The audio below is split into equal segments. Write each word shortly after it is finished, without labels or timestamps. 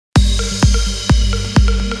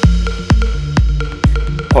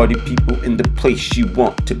party people in the place you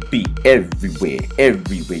want to be. Everywhere,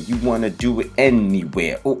 everywhere. You want to do it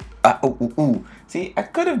anywhere. Ooh, ooh, ooh, ooh. See, I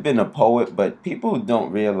could have been a poet, but people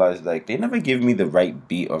don't realize, like, they never give me the right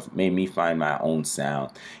beat or made me find my own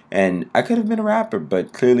sound. And I could have been a rapper,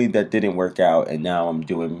 but clearly that didn't work out. And now I'm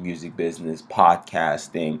doing music business,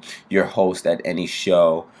 podcasting, your host at any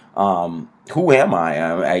show. Who am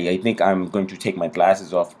I? I think I'm going to take my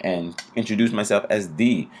glasses off and introduce myself as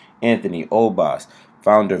the Anthony Obas,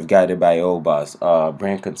 founder of Guided by Obas,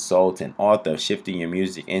 brand consultant, author of Shifting Your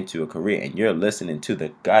Music into a Career. And you're listening to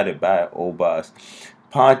the Guided by Obas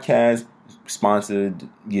podcast, sponsored,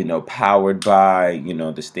 powered by,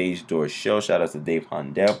 the Stage Door Show. Shout out to Dave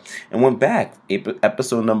Hondell. And we're back.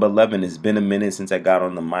 Episode number 11. It's been a minute since I got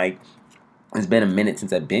on the mic. It's been a minute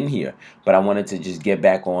since I've been here, but I wanted to just get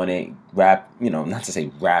back on it, rap, not to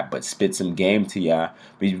say rap, but spit some game to y'all.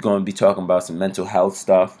 We're going to be talking about some mental health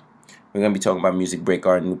stuff. We're going to be talking about Music Break,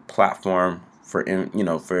 our new platform for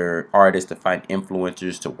artists to find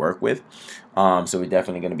influencers to work with. So we're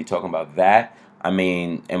definitely going to be talking about that. And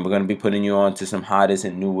we're going to be putting you on to some hottest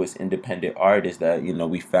and newest independent artists that,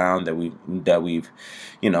 we found that we've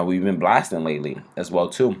been blasting lately as well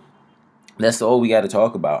too. That's all we got to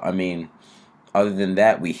talk about. Other than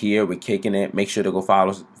that, we're kicking it. Make sure to go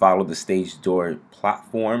follow the Stage Door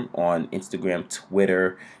platform on Instagram,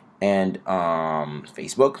 Twitter, and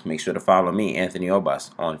Facebook. Make sure to follow me, Anthony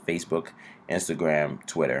Obas, on Facebook, Instagram,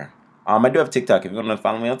 Twitter. I do have TikTok. If you want to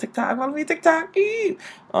follow me on TikTok, follow me on TikTok.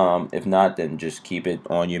 If not, then just keep it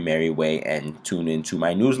on your merry way and tune into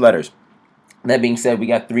my newsletters. That being said, we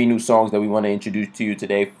got 3 new songs that we want to introduce to you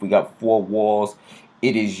today. We got 4 Walls,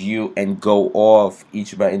 It Is You, and Go Off,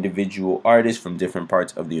 each by individual artists from different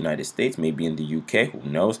parts of the United States, maybe in the UK, who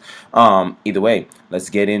knows. Either way, let's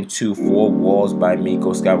get into 4 Walls by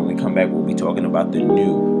Miko Scott. When we come back, we'll be talking about the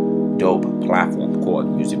new dope platform called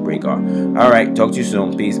Music Break. All right, talk to you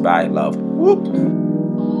soon. Peace, bye, love. Whoop.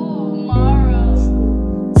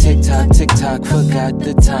 Tick tock, forgot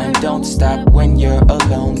the time. Don't stop when you're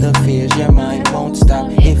alone. The fears your mind won't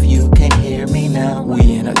stop. If you can hear me now,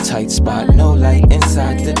 we in a tight spot. No light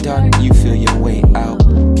inside the dark. You feel your way out.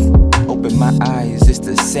 Open my eyes, it's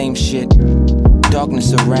the same shit.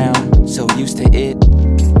 Darkness around, so used to it,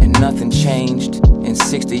 and nothing changed in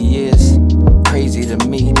 60 years. Crazy to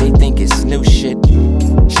me, they think it's new shit.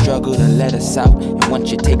 Struggle to let us out, and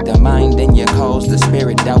once you take the mind, then you cause the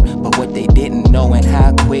spirit doubt. But what they didn't know and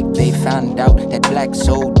how quick they found out, that black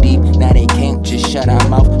so deep, now they can't just shut our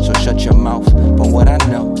mouth. So shut your mouth. But what I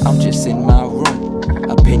know, I'm just in my room.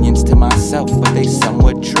 Opinions to myself, but they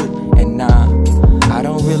somewhat true. And nah, I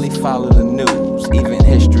don't really follow the news. Even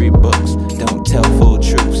history books don't tell full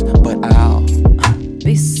truths. But I'll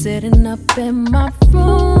be sitting up in my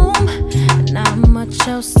room, not much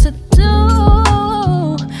else to do.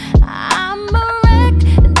 I'm a wreck,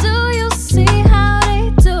 do you see how they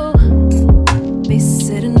do? Be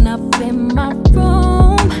sitting up in my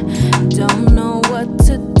room, don't know what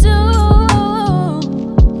to do.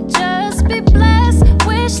 Just be blessed,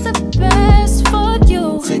 wish the best for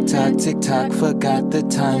you. Tick tock, forgot the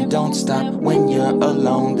time. Don't stop when you're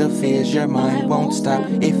alone. The fears your mind won't stop.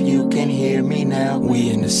 If you can hear me now, we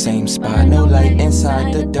in the same spot. No light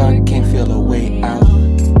inside the dark, can't feel a way out.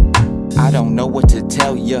 I don't know what to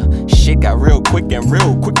tell ya. Shit got real quick they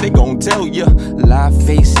gon' tell ya. Lie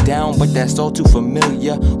face down, but that's all too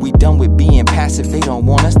familiar. We done with being passive, they don't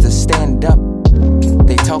want us to stand up.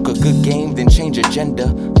 They talk a good game, then change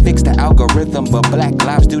agenda. Fix the algorithm, but black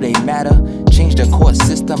lives, do they matter? Change the court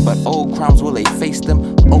system, but old crimes, will efface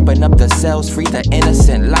them? Open up the cells, free the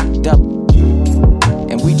innocent locked up.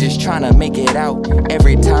 And we just tryna make it out.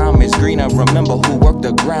 Every time it's greener, remember who worked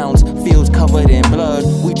the grounds. Fields covered in blood,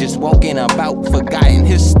 we just walking about. Forgotten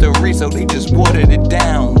history, so they just watered it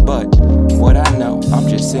down. But what I know, I'm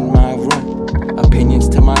just in my room. Opinions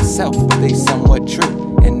to myself, but they somewhat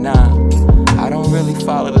true. And nah, I don't really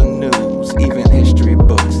follow the news. Even history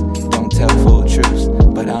books don't tell full truths.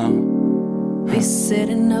 But be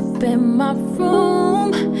sitting up in my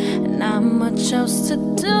room, not much else to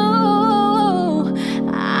do.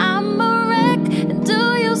 I'm a wreck,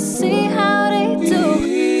 do you see how they do?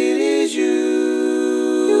 It is you.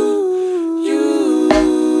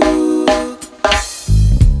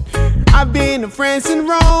 I've been to France and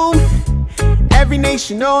Rome, every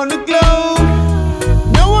nation on the globe.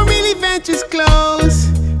 No one really ventures close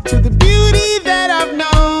to the beauty that I've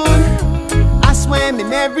known. I swam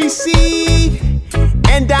in every sea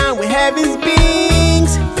and dined with heaven's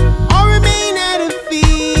beings. All remain at her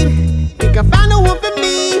feet. Think I found the one for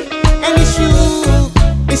me, and it's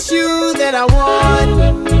you that I want.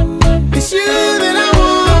 It's you that I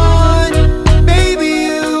want, baby.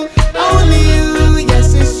 You.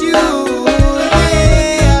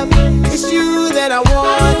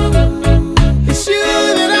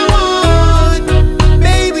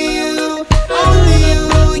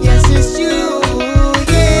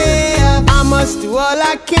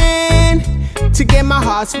 to get my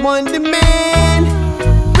heart's one demand.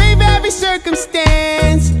 Brave every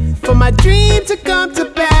circumstance for my dream to come to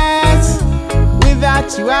pass.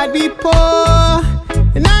 Without you I'd be poor,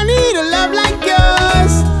 and I need a love like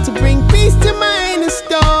yours to bring peace to my inner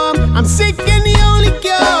storm. I'm sick and the only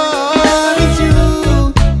cure is you.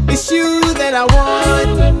 It's you that I want.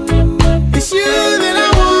 It's you that I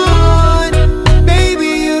want. Baby,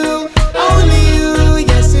 you, only you.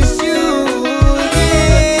 Yes, it's you.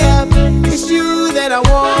 Yeah, it's you that I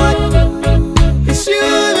want. It's you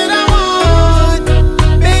that I want.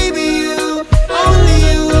 Baby, you, only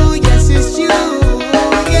you. Yes, it's you.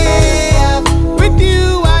 Yeah, with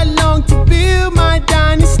you I long to build my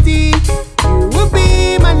dynasty. You will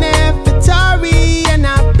be my Nefertari, and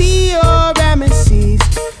I'll be your Ramesses.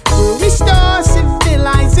 We'll restore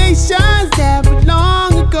civilizations that were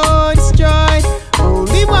long ago destroyed.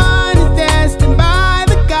 Only one is destined by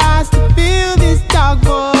the gods to fill this dark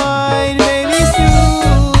void. Baby,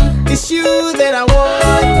 it's you that I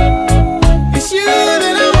want. It's you that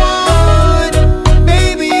I want.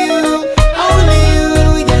 Baby, you, only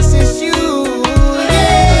you. Yes, it's you.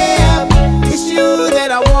 Yeah, it's you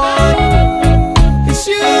that I want. It's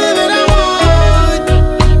you that I want.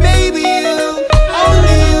 Baby, you,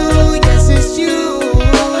 only you. Yes, it's you.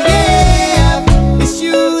 Yeah, it's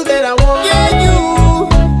you that I want. Yeah, you.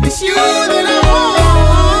 It's you that I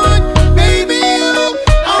want. Baby, you,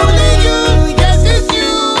 only you. Yes, it's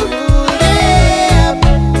you.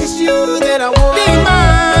 Yeah, it's you that I want. Be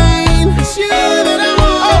mine. It's you that I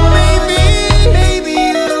want. Oh, baby, baby,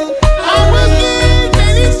 you. I will give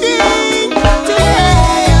anything to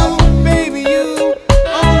have. Baby, you,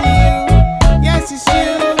 only you. Yes, it's you.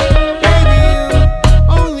 Baby, you,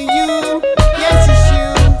 only you. Yes, it's you.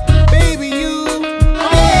 Baby, you.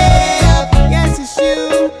 Oh, yeah. Yes, it's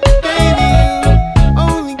you. Baby, you,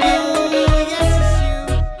 only you. Yes, it's you.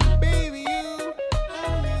 Baby, you, only you.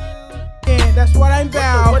 Yeah, that's what I'm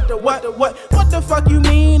bound. What the fuck you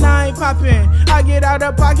mean I ain't poppin'? I get out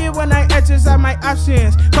of pocket when I exercise my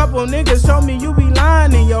options. Couple niggas told me you be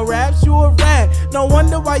lying in your raps, you a rat. No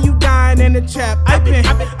wonder why you dying in the trap. I've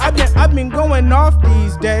been going off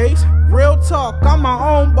these days. Real talk, I'm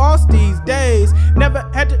my own boss these days. Never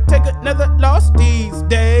had to take another loss these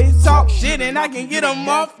days. Talk shit and I can get them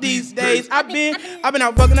off these days. I've been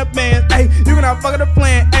out fucking up bands, ayy. You can out fucking up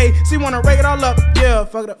plan, ayy. She wanna rake it all up, yeah.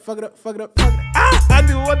 Fuck it up. I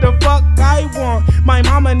do what the fuck I want. My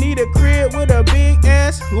mama need a crib with a big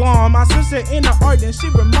ass lawn. My sister in the art and she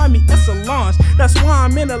remind me it's a launch. That's why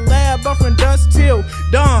I'm in the lab, but from dusk till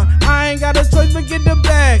dawn. I ain't got a choice but get the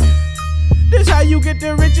bag. This how you get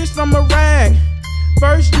the riches from a rag.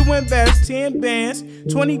 First you invest 10 bands,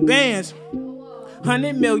 20 bands,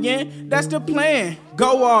 100 million, that's the plan.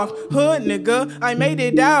 Go off, hood nigga, I made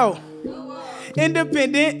it out.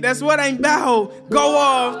 Independent, that's what I'm about. Go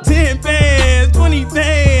off, 10 bands, 20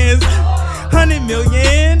 bands, 100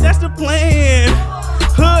 million, that's the plan.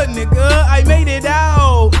 Hood nigga, I made it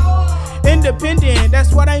out. Independent,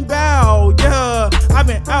 that's what I'm about. Yeah, I've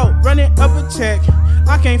been out running up a check.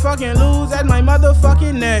 I can't fucking lose at my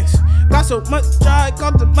motherfucking next. Got so much drive,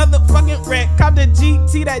 caught the motherfucking wreck. Caught the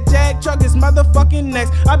GT, that jag truck is motherfucking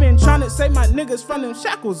next. I've been trying to save my niggas from them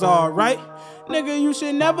shackles, alright? Nigga, you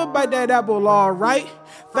should never bite that apple, alright?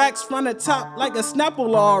 Facts from the top like a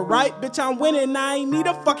Snapple, alright? Bitch, I'm winning, I ain't need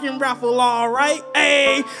a fucking raffle, alright?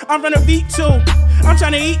 Ayy, I'm from the V2, I'm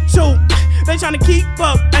trying to eat too. They tryna keep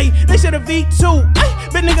up, ayy, they should've V2, ayy,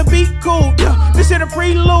 bitch nigga be cool, yeah, this shit a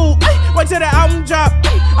prelude, ayy, wait till the album drop,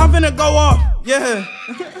 ayy, I'm finna go off, yeah.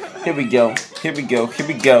 Here we go. To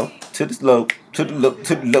the slope, to the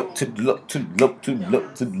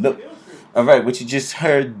look. Alright, what you just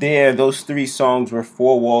heard there, those three songs were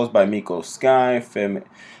Four Walls by Miko Sky, Femme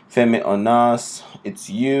Onas, It's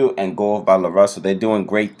You, and Go Off by La Russell. They're doing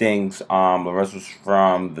great things. La Russell's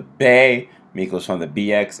from the Bay, Miko's from the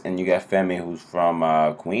BX, and you got Femme who's from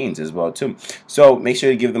Queens as well too. So make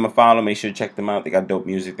sure to give them a follow. Make sure to check them out. They got dope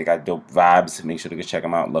music. They got dope vibes. Make sure to go check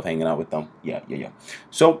them out. Love hanging out with them. Yeah.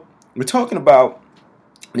 So we're talking about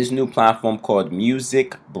this new platform called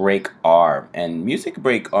Music Break R. And Music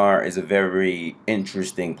Break R is a very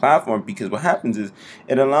interesting platform because what happens is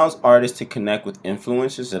it allows artists to connect with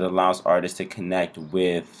influencers. It allows artists to connect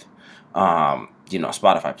with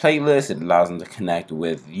Spotify playlists. It allows them to connect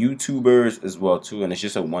with YouTubers as well too, and it's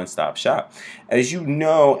just a one-stop shop. As you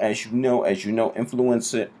know,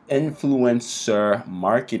 influencer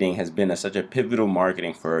marketing has been such a pivotal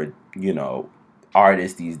marketing for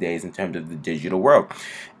artists these days in terms of the digital world,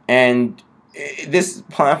 and this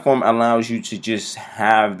platform allows you to just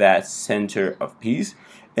have that center of peace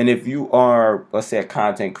And if you are, let's say, a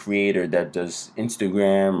content creator that does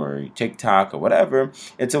Instagram or TikTok or whatever,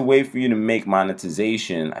 it's a way for you to make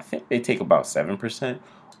monetization. I think they take about 7%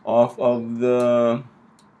 off of the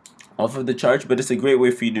charge, but it's a great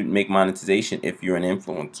way for you to make monetization if you're an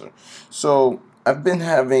influencer. So I've been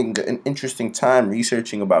having an interesting time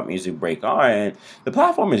researching about Music Break R, and the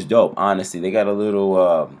platform is dope. Honestly, they got a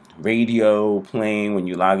little radio playing when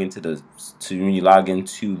you log into the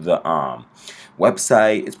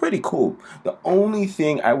website. It's pretty cool. The only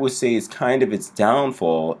thing I would say is kind of its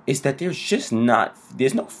downfall is that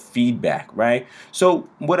there's no feedback, right? So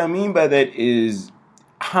what I mean by that is,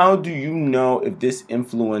 how do you know if this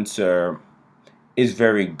influencer is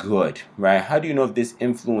very good, right? How do you know if this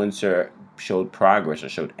influencer showed progress or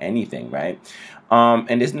showed anything, right?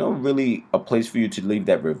 And there's no really a place for you to leave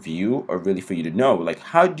that review, or really for you to know, like,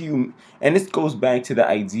 how do you, and this goes back to the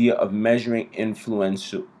idea of measuring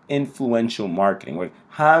influential marketing, right?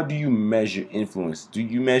 How do you measure influence? Do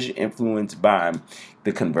you measure influence by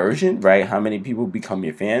the conversion, right? How many people become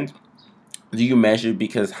your fans? Do you measure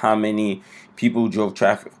because how many people drove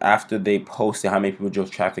traffic after they posted, how many people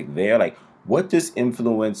drove traffic there? Like, what does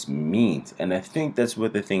influence mean? And I think that's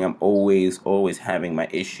what the thing I'm always having my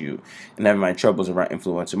issue and having my troubles around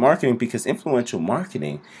influencer marketing, because influential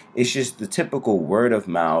marketing is just the typical word of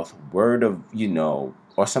mouth,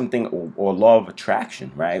 or something, or law of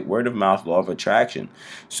attraction, right? Word of mouth, law of attraction.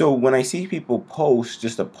 So when I see people post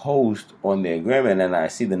just a post on their gram and I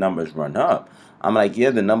see the numbers run up, I'm like, yeah,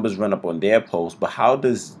 the numbers run up on their post, but how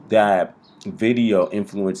does that video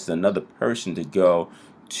influence another person to go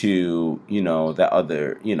to,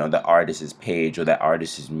 the artist's page or that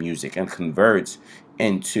artist's music and converts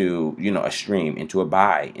into, a stream, into a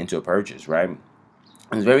buy, into a purchase, right?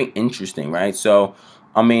 It's very interesting, right? So,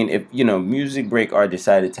 I mean, if, Music Break R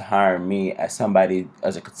decided to hire me as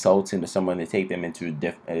a consultant or someone to take them into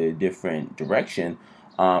a different direction,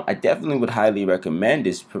 I definitely would highly recommend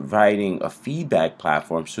is providing a feedback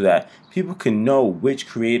platform so that people can know which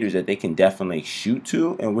creators that they can definitely shoot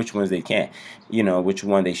to and which ones they can't, which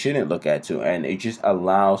one they shouldn't look at to. And it just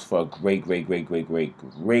allows for a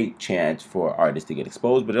great chance for artists to get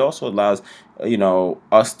exposed, but it also allows,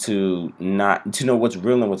 us to know what's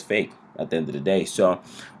real and what's fake at the end of the day. So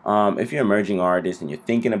if you're an emerging artist and you're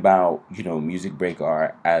thinking about, Music Break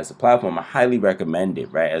R as a platform, I highly recommend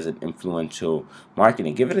it, right, as an influential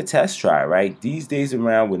marketing. Give it a test try, right? These days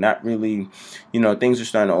around, we're not really, things are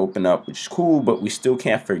starting to open up, which is cool, but we still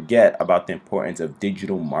can't forget about the importance of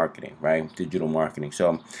digital marketing, right? Digital marketing.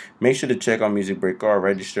 So make sure to check out Music Break R,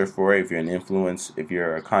 register for it if you're if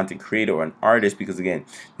you're a content creator or an artist, because again,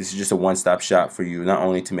 this is just a one-stop shop for you, not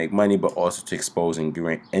only to make money, but also to expose and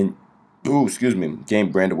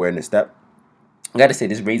gain brand awareness. That, I gotta say,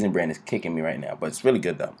 this Raisin brand is kicking me right now, but it's really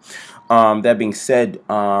good though. That being said,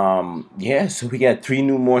 so we got 3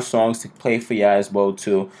 more songs to play for you as well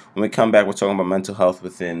too. When we come back, we're talking about mental health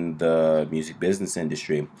within the music business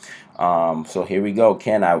industry. So here we go,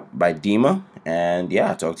 Can I by Dima, and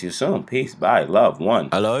I'll talk to you soon. Peace, bye, love, one.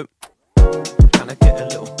 Hello. Can I get a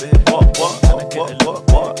little bit? What? Can I get a little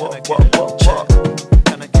bit?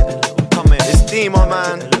 Can I get a little? Come in. It's Dima,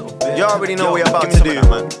 man. You already know what you're about to do,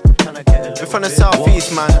 man. We're from the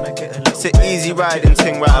southeast, man. It's an easy riding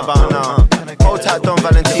thing right about now. Hold tight, Don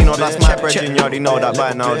Valentino, that's my brethren. You already know that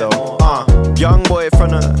by now, though. Young boy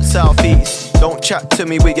from the southeast. Don't chat to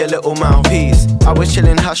me with your little mouthpiece. I was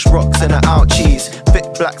chilling hash rocks and an out cheese. Thick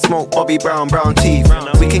black smoke, Bobby Brown, brown teeth.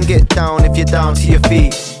 We can get down if you're down to your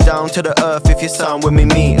feet. Down to the earth if you sound when we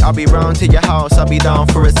meet. I'll be round to your house, I'll be down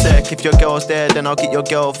for a sec. If your girl's there, then I'll get your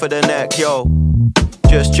girl for the neck, yo.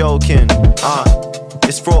 Just joking,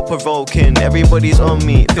 it's thought provoking. Everybody's on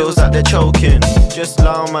me, it feels like they're choking. Just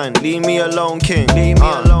loud, man, leave me alone, king. Leave me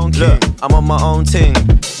alone, king. Look, I'm on my own ting.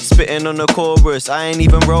 Spitting on the chorus, I ain't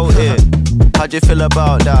even wrote it. How'd you feel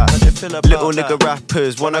about that? Little nigga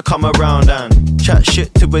rappers wanna come around and chat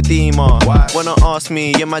shit to a Dima. Wanna ask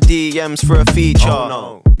me in my DMs for a feature.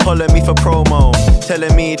 Holler me for promo,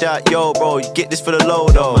 telling me that, yo bro, you get this for the low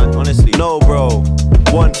though. Honestly, no bro,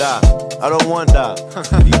 want that, I don't want that.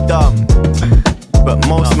 You dumb. But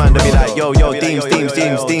most man they be like, yo,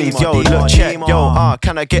 Deems, yo, look, check, yo,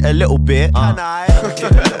 can I get a little bit? Can I get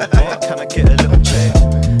a little bit? Can I get a little check?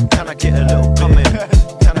 Can I get a little comment?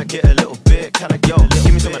 Can I get a little bit? Can I get a little?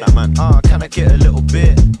 Give me some of that, man. Can I get a little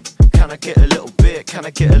bit? Can I get a little bit? Can I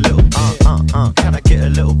get a little bit? Can I get a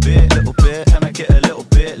little bit? Can I get a little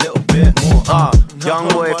bit more? Young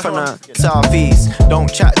boy from the southeast.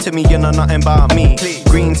 Don't chat to me, you know nothing about me.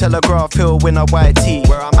 Green Telegraph Hill in a white tee.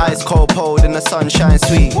 Ice cold pole in the sunshine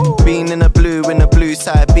sweet. Being in the blue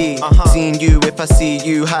side B. Seeing you if I see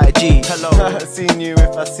you, hi G. Hello. Seeing you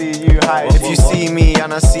if I see you, hi G. If you see me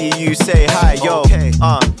and I see you, say hi, yo.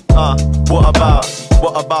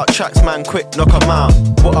 What about tracks, man, quick, knock 'em out.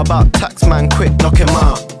 What about tax, man, quick, knock him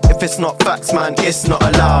out. If it's not facts, man, it's not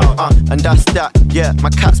allowed. And that's that, yeah, my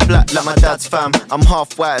cat's black like my dad's fam. I'm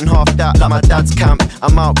half white and half that like my dad's camp.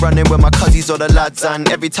 I'm out running with my cousins or the lads. And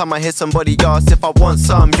every time I hear somebody ask if I want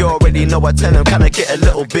some, you already know I tell them, can I get a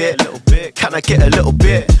little bit? Can I get a little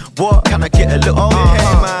bit? What? Can I get a little bit?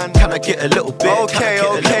 Okay, man, can I get a little bit? Okay,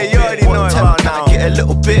 you already know it about now. Can I get a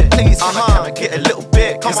little bit? Please, can I get a little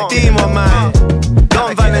bit? Come on, Demon, man.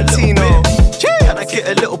 Don Valentino. Can I get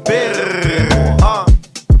a little bit?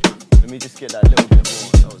 Let me just get that little bit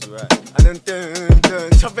more. That was right. And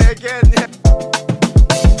then chop it again.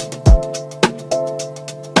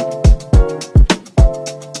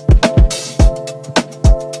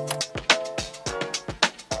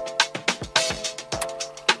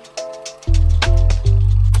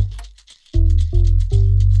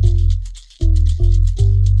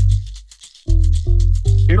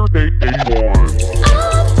 I'm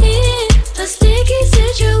in a sticky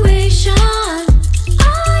situation.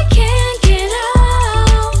 I can't get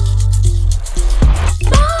out.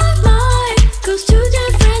 My mind goes two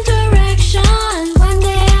different directions. One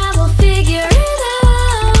day I will figure it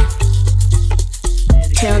out.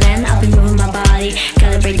 Till then, I'll be moving my body.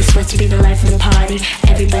 Gotta break the sweat to be the life of the party.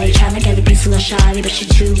 Everybody trying to get a piece of the shoddy, but you're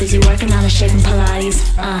too busy working on a shaving Pilates.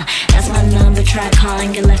 That's my number, try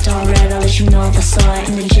calling, get left all red. I'll let you know if I saw it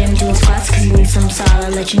in the gym doing squats, cause you need some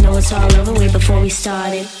solid. Let you know it's all over way before we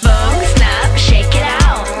started. Vogue, snap, shake it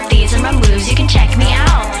out. These are my moves, you can check me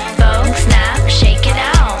out. Vogue, snap, shake it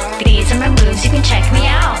out. These are my moves, you can check me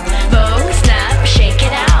out. Vogue, snap, shake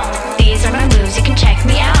it out. These are my moves, you can check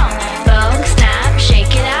me out. Vogue, snap,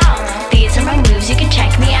 shake it out. These are my moves, you can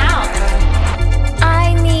check me out.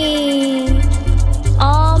 I need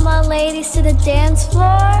all my ladies to the dance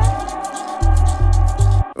floor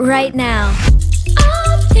right now.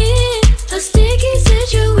 I'm in a sticky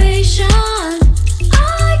situation.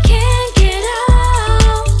 I can't get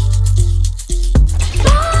out.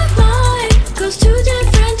 My mind goes two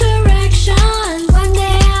different directions. One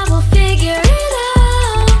day I will figure it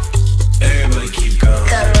out. Everybody keep going.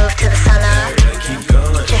 Gotta move to the sauna. Everybody keep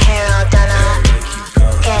going. Get your hair all done up. Everybody keep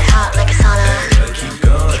going. Get hot like a sauna. Everybody keep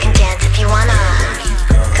going. You can dance if you wanna.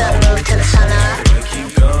 Gotta move to the sauna. Everybody keep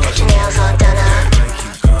going. Get your nails all done up.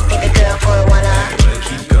 Leave your girl for a wanna.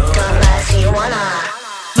 Keep going. Don't lie, so you wanna.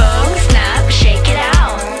 Vogue, snap, shake it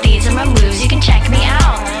out. These are my moves, you can check me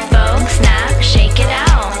out. Vogue, snap, shake it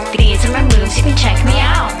out. These are my moves, you can check me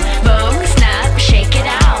out. Vogue, snap, shake it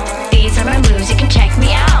out. These are my moves, you can check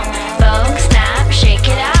me out. Vogue, snap, shake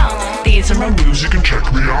it out. These are my moves, you can check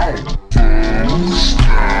me out. Vogue,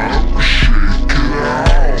 snap, shake it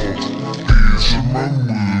out. These are my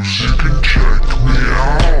moves, you can check me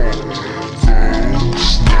out. Vogue,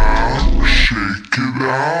 snap, shake it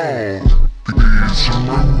out. These are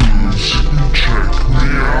my moves, you can check me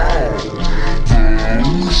out.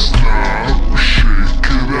 Vogue, snap, shake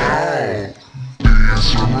it out. These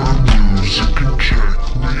are my moves, you can check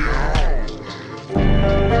me out.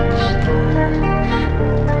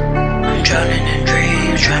 I'm drowning in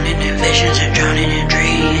dreams, drowning in visions and drowning in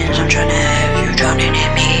dreams. I'm trying to have you drowning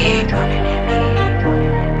in me.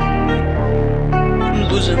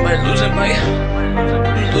 Losing my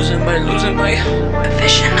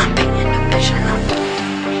vision, I'm being a vision,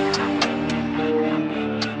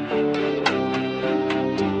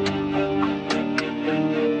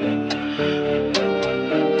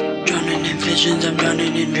 drowning in visions, I'm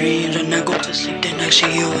drowning in dreams. When I go to sleep, then I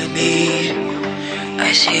see you and me.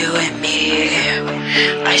 I see you and me.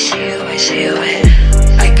 I see you and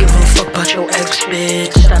I give a fuck about your ex,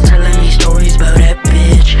 bitch. Stop telling me stories about that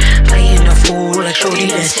bitch. Playing the fool like shorty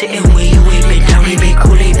that's sitting where you ain't been down. They been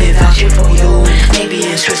cool, they been vouching for you. Maybe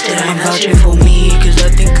it's twisted, I'm vouching for me. Cause I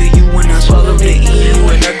think of you when I swallow the E.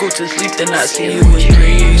 When I go to sleep, then I see you in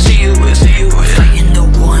dreams. See you. We're fighting the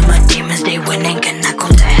war and my demons, they winning. Can I go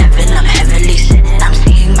to heaven? I'm heavenly sitting. I'm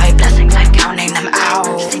seeing my blessings, I'm counting them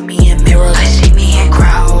out. See me in mirrors, I see me in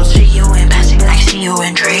crowds. See you in passing, I see you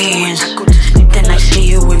in dreams. When I go to sleep, then I see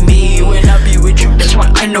you with me. When I be with you, that's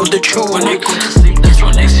when I know the truth. When I go to sleep, that's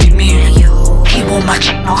when I see me and you. He want my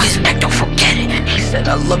check, no his neck, don't forget it. He said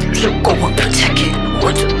I love you, so go and protect it.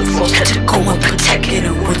 Word to the force, had to go and protect it.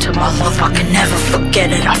 And word to my love, I can never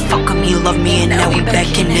forget it. I fuck him, he love me, and now we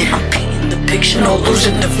back in it. I'm paying the picture, no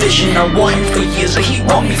losing the vision. I want him for years, but he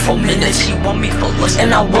want me for minutes. He want me for lust,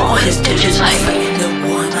 and I want his digits. I fight the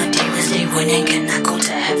war, my demons, they winning. Can I go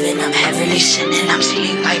to heaven? I'm heavily sinning. I'm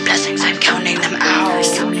seeing my blessings, I'm counting them out. I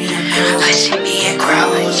see me in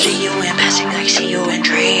crowds, see you in passing, I see you in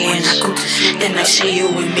dreams. Then I see you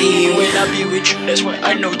in me. When I be with you, that's why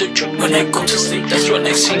I know the truth. When I go to sleep, that's when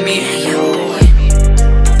I see me and you.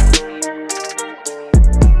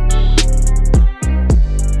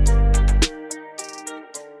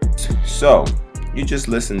 So, you just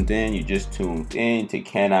listened in, you just tuned in to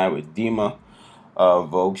Can I with Dima,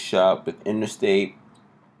 Vogue Shop with Interstate,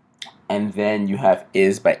 and then you have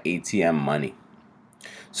Is by ATM Money.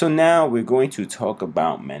 So now we're going to talk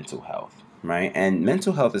about mental health, right? And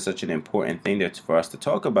mental health is such an important thing that's for us to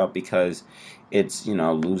talk about because it's,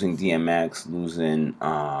 losing DMX, losing,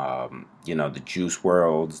 the Juice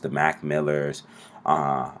WRLDs, the Mac Millers.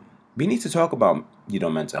 We need to talk about,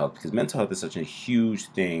 mental health because mental health is such a huge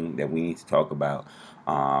thing that we need to talk about,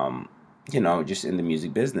 just in the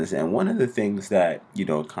music business. And one of the things that,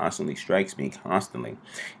 constantly strikes me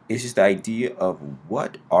is just the idea of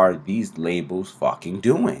what are these labels fucking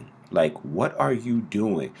doing? Like, what are you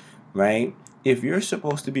doing, right? If you're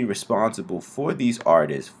supposed to be responsible for these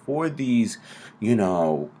artists, for these,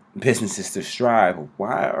 businesses to strive,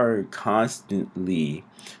 why are constantly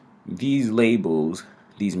these labels,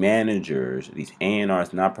 these managers, these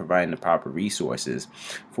A&Rs not providing the proper resources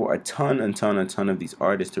for a ton of these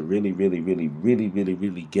artists to really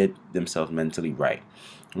get themselves mentally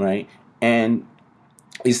right? And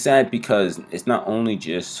it's sad because it's not only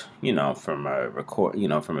just, from a record,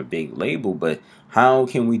 from a big label, but how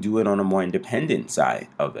can we do it on a more independent side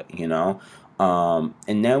of it,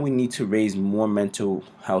 and now we need to raise more mental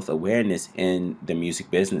health awareness in the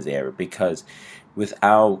music business area because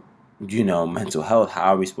without mental health,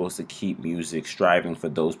 how are we supposed to keep music striving for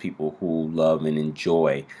those people who love and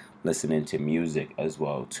enjoy listening to music as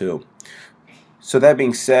well too? So that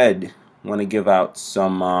being said, I want to give out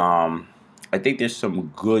some I think there's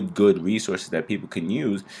some good resources that people can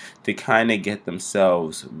use to kind of get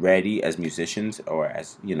themselves ready as musicians or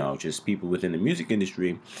as, just people within the music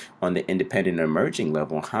industry on the independent and emerging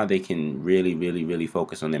level, how they can really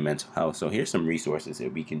focus on their mental health. So here's some resources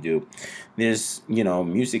that we can do. There's,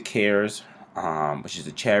 Music Cares, which is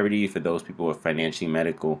a charity for those people with financially,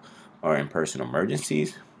 medical, or in personal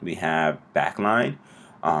emergencies. We have Backline,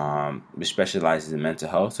 which specializes in mental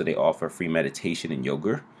health. So they offer free meditation and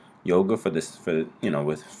yoga for the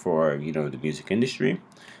music industry.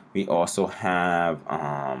 We also have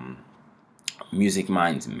Music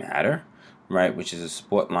Minds Matter, right, which is a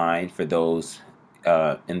support line for those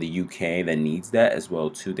in the UK that needs that as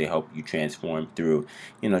well too. They help you transform through,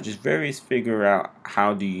 just various figure out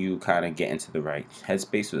how do you kind of get into the right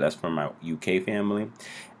headspace. So that's for my UK family.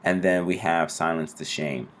 And then we have Silence the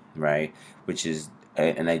Shame, right, which is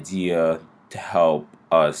an idea to help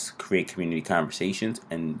us create community conversations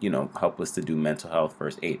and, help us to do mental health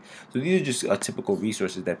first aid. So these are just typical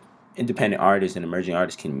resources that independent artists and emerging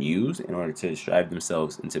artists can use in order to strive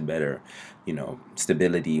themselves into better,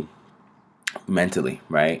 stability mentally,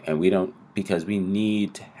 right? And because we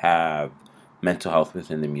need to have mental health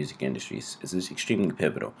within the music industry. It's extremely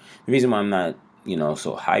pivotal. The reason why I'm not,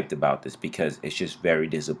 so hyped about this because it's just very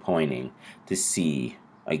disappointing to see,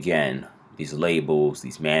 again, these labels,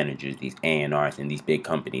 these managers, these A&Rs, and these big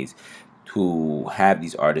companies who have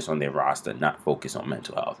these artists on their roster not focus on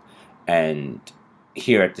mental health. And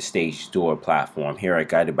here at the Stage Door platform, here at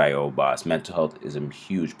Guided by Obas, mental health is a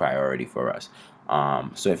huge priority for us.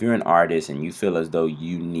 So if you're an artist and you feel as though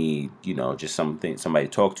you need, just somebody to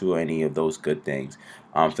talk to or any of those good things,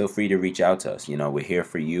 feel free to reach out to us. We're here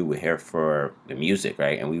for you. We're here for the music,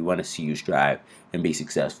 right? And we want to see you strive and be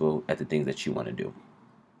successful at the things that you want to do.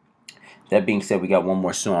 That being said, we got one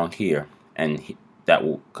more song here, and that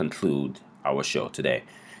will conclude our show today.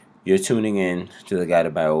 You're tuning in to the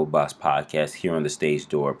Guided by Obas podcast here on the Stage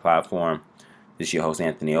Door platform. This is your host,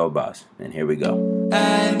 Anthony Obas, and here we go.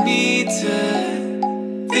 I need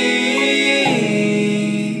to think,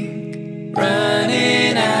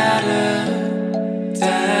 running out of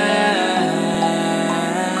time.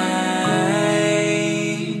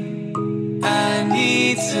 I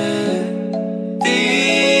need to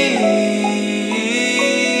think,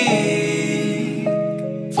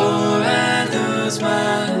 for I lose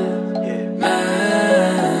my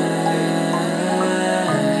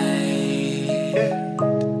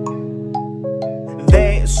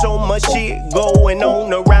So much shit going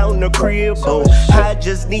on around the crib, oh. I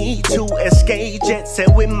just need to escape, jet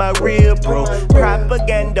set with my real bro.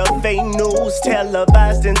 Propaganda, fake news,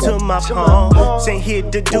 televised into my palm. Ain't here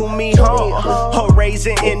to do me harm, or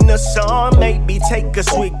raising in the sun. Maybe take a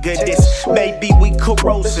swig of this, maybe we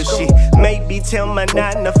corrosive shit. Maybe tell my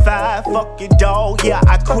 9 to 5, fuck it dog, yeah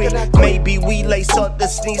I quit. Maybe we lace up the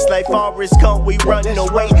sneaks like Forrest Gump, we run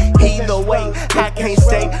away. Either way, I can't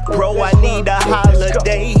stay, bro, I need a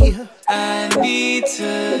holiday. I need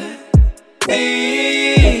to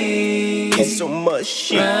be. There's so much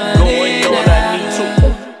shit going on, I need to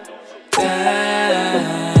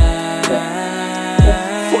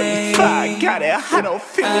 45, got it, I don't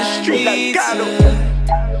feel the street, I got it.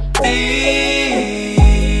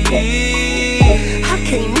 I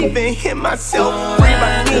can't even hear myself breathe,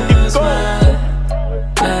 I need to go.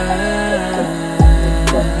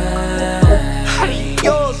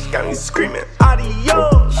 Adios, got me screaming,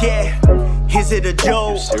 adios, yeah. Is it a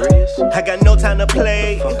joke? I got no time to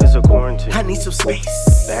play. I need some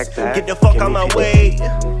space. Get the fuck out my way.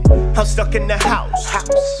 I'm stuck in the house.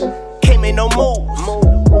 Can't make no moves.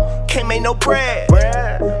 Can't make no bread.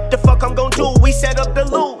 The fuck I'm gon' do? We set up the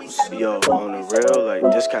lose. Yo, on the real, like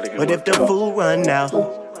this gotta get. But if the food run out,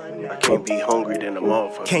 I can't be hungry than a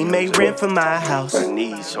motherfucker. Can't make rent for my house. I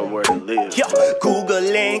need somewhere to live. Yo,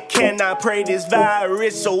 Googling, can I pray this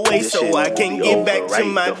virus away so I can get back to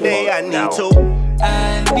my day? I need to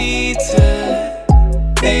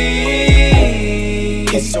be.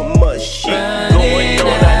 There's so much shit going on,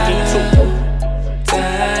 I need to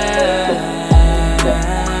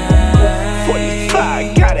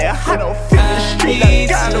 45, got it, I don't feel the street, I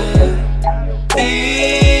got it.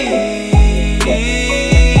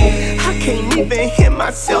 I can't even hear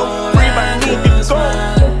myself breathe, I need to go.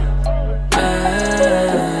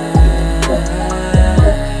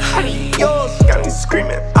 Adios, got me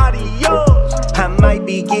screaming, adios. I might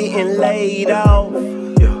be getting laid off.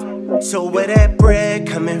 So where that bread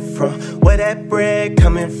coming from? Where that bread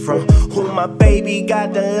coming from? Who my baby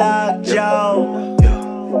got the lockjaw?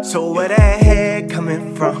 So where that head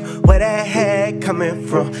coming from? Where that head coming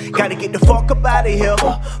from? Gotta get the fuck up out of here.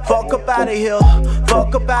 Fuck up out of here.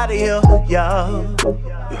 Fuck up out of here, yeah.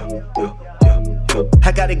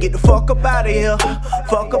 I gotta get the fuck up out of here.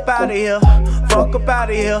 Fuck up out of here. Fuck up out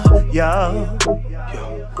of here, yeah.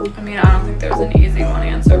 I mean, I don't think there's an easy one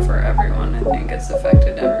answer for everyone. I think it's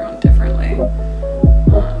affected everyone differently,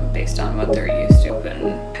 based on what they're used to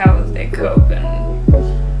and how they cope and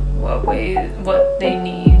what they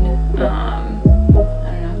need. I don't know,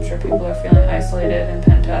 I'm sure people are feeling isolated and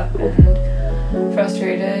pent up and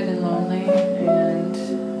frustrated and lonely,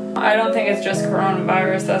 and I don't think it's just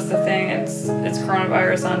coronavirus, that's the thing. It's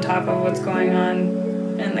coronavirus on top of what's going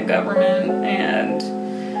on in the government, and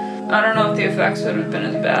I don't know if the effects would have been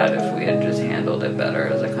as bad if we had just handled it better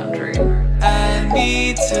as a country. I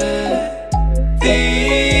need to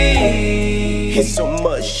be. There's so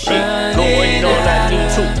much shit going on, I need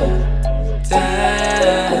to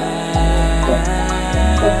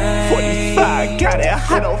 45, got it,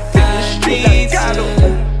 I don't feel the street, I got it.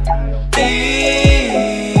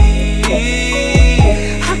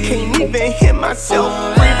 I can't even hear myself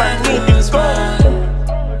breathe, I need to go.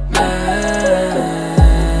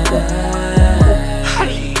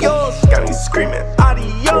 Adios, got me screaming,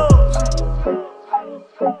 adios.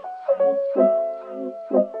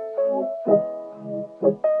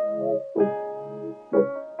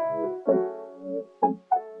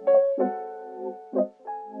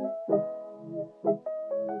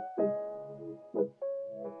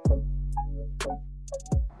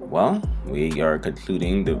 Well, we are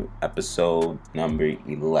concluding the episode number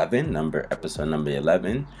 11.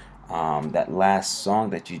 That last song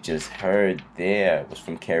that you just heard there was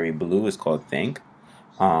from Carrie Blue. It's called Think.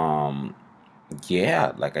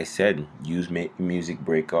 Yeah, like I said, use Music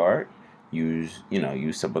Break Art. Use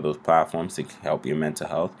some of those platforms to help your mental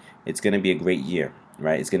health. It's gonna be a great year,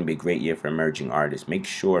 right? It's gonna be a great year for emerging artists. Make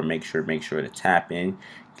sure to tap in.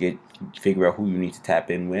 Figure out who you need to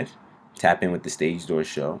tap in with. Tap in with the Stage Door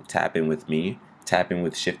Show. Tap in with me. Tap in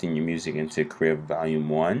with Shifting Your Music into Career Volume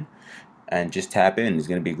 1. And just tap in. It's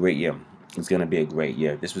going to be a great year. It's going to be a great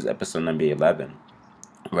year. This was episode number 11.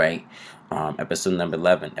 Right? Episode number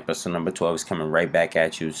 11. Episode number 12 is coming right back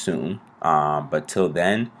at you soon. But till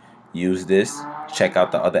then, use this. Check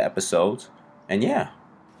out the other episodes. And yeah,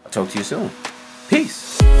 I'll talk to you soon.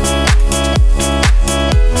 Peace.